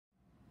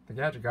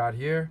the Gadget God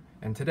here,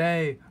 and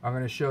today I'm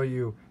going to show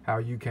you how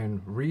you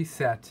can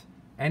reset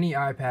any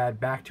iPad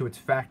back to its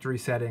factory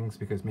settings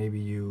because maybe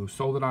you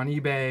sold it on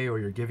eBay or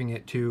you're giving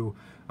it to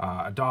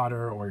a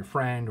daughter or your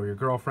friend or your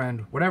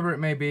girlfriend, whatever it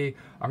may be.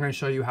 I'm going to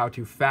show you how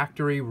to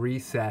factory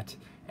reset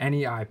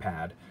any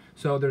iPad.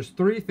 So there's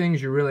three things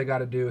you really got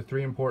to do,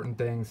 three important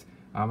things,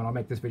 and I'll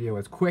make this video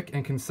as quick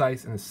and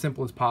concise and as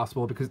simple as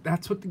possible because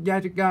that's what the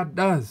Gadget God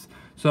does.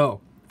 So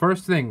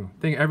first thing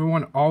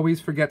everyone always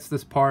forgets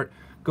this part.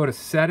 Go to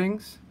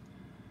Settings,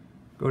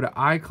 go to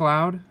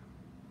iCloud,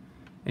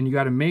 and you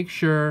got to make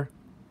sure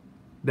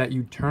that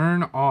you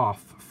turn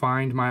off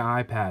Find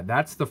My iPad.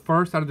 That's the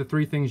first out of the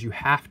three things you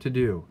have to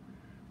do.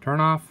 Turn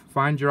off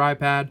Find Your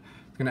iPad.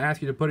 It's going to ask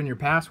you to put in your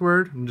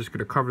password. I'm just going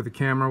to cover the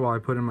camera while I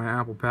put in my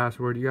Apple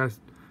password. You guys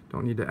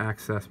don't need to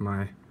access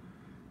my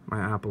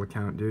Apple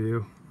account, do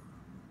you?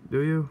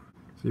 Do you?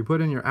 So you put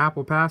in your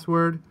Apple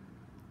password,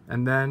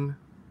 and then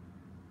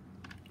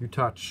you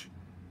touch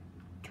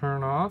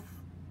Turn Off.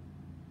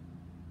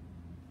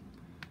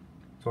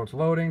 So it's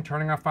loading,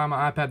 turning off Find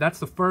My iPad. That's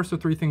the first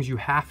of three things you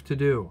have to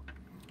do.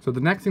 So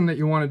the next thing that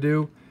you want to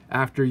do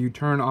after you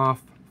turn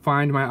off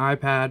Find My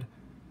iPad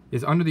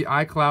is under the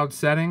iCloud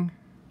setting,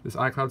 this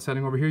iCloud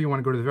setting over here, you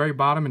want to go to the very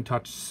bottom and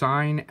touch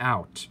Sign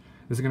Out.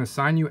 This is going to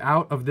sign you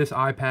out of this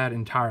iPad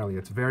entirely.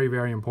 It's very,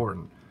 very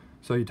important.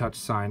 So you touch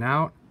Sign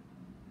Out.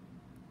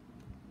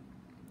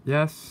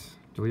 Yes.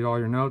 Delete all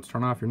your notes,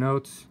 turn off your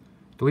notes,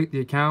 delete the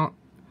account.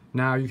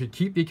 Now you could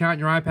keep the account in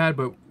your iPad,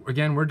 but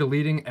again, we're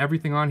deleting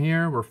everything on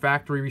here. We're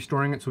factory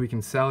restoring it so we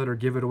can sell it or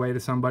give it away to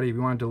somebody. We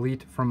want to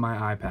delete from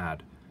my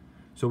iPad.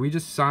 So we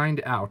just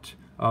signed out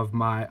of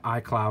my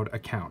iCloud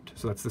account.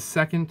 So that's the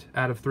second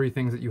out of three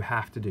things that you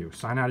have to do.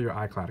 Sign out of your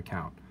iCloud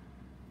account.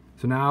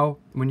 So now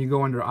when you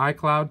go under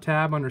iCloud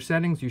tab under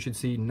settings, you should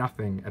see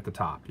nothing at the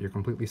top. You're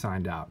completely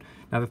signed out.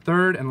 Now the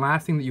third and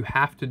last thing that you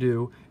have to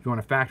do if you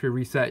want to factory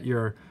reset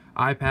your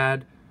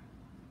iPad,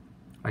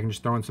 I can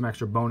just throw in some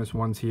extra bonus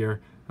ones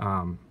here.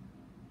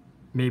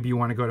 Maybe you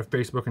want to go to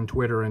Facebook and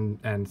Twitter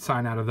and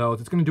sign out of those.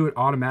 It's going to do it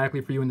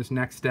automatically for you in this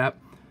next step.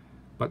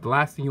 But the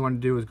last thing you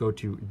want to do is go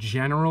to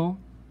General,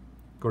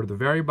 go to the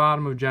very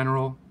bottom of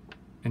General,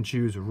 and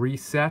choose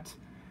Reset.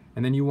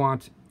 And then you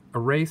want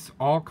Erase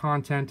All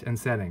Content and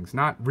Settings.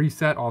 Not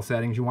reset all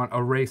settings, you want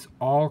Erase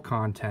All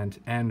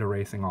Content and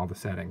erasing all the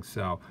settings.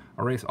 So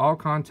Erase All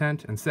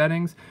Content and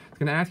Settings. It's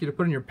going to ask you to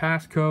put in your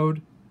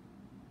passcode.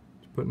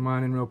 Put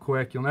mine in real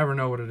quick. You'll never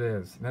know what it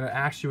is. Then it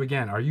asks you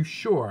again, are you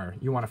sure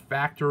you want to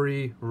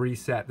factory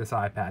reset this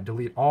iPad?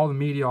 Delete all the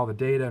media, all the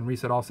data, and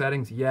reset all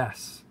settings?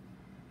 Yes.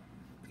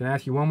 It's going to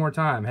ask you one more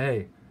time,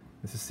 hey,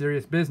 this is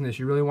serious business.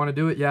 You really want to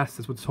do it? Yes,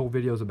 that's what this whole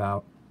video is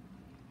about.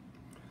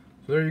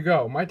 So there you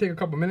go. It might take a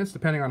couple minutes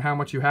depending on how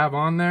much you have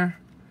on there.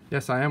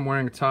 Yes, I am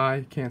wearing a tie.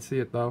 You can't see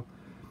it though.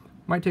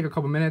 Might take a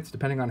couple minutes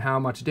depending on how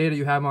much data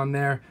you have on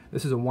there.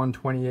 This is a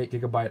 128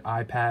 gigabyte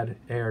iPad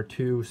Air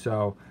 2,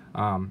 so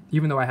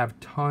even though I have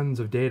tons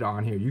of data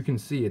on here, you can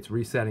see it's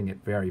resetting it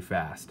very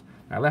fast.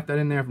 I left that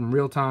in there from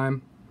real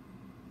time,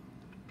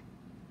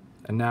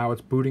 and now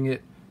it's booting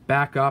it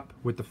back up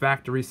with the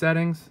factory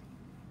settings.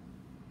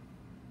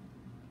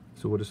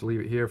 So we'll just leave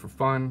it here for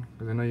fun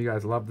because I know you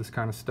guys love this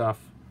kind of stuff.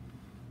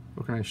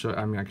 What can I show?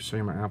 I mean, I can show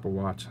you my Apple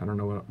Watch. I don't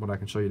know what I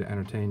can show you to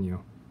entertain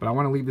you. But I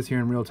want to leave this here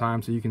in real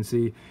time so you can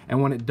see.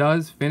 And when it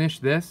does finish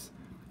this,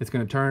 it's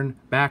going to turn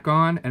back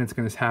on and it's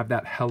going to have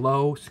that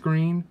hello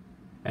screen.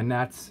 And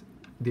that's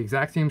the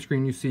exact same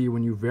screen you see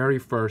when you very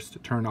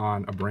first turn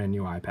on a brand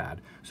new iPad.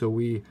 So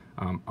we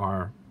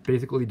are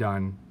basically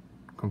done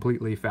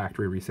completely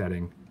factory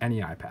resetting any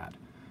iPad.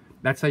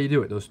 That's how you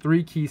do it. Those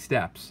three key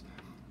steps.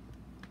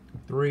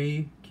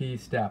 Three key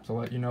steps. I'll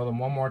let you know them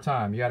one more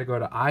time. You got to go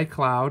to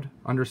iCloud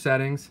under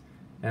settings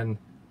and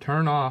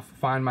turn off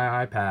Find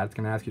My iPad. It's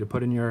going to ask you to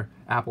put in your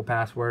Apple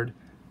password.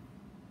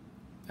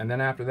 And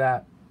then after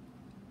that,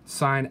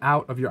 sign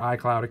out of your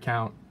iCloud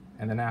account.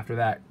 And then after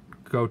that,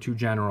 go to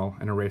General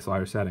and erase all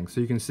your settings.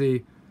 So you can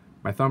see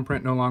my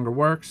thumbprint no longer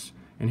works.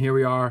 And here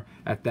we are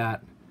at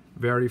that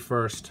very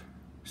first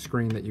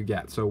screen that you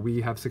get. So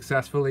we have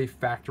successfully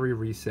factory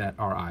reset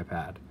our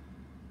iPad.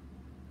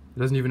 It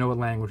doesn't even know what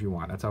language we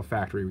want. That's how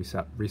factory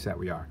reset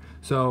we are.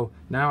 So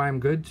now I'm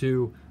good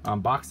to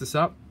box this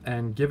up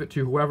and give it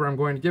to whoever I'm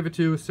going to give it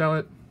to, sell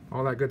it,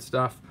 all that good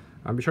stuff.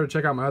 Be sure to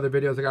check out my other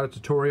videos. I got a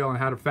tutorial on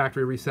how to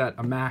factory reset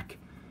a Mac,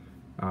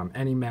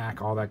 any Mac,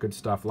 all that good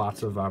stuff.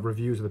 Lots of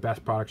reviews of the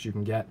best products you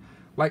can get.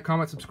 Like,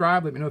 comment,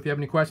 subscribe. Let me know if you have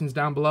any questions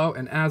down below.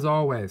 And as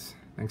always,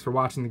 thanks for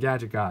watching the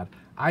Gadget God.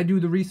 I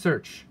do the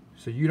research,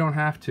 so you don't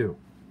have to.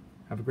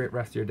 Have a great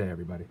rest of your day,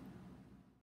 everybody.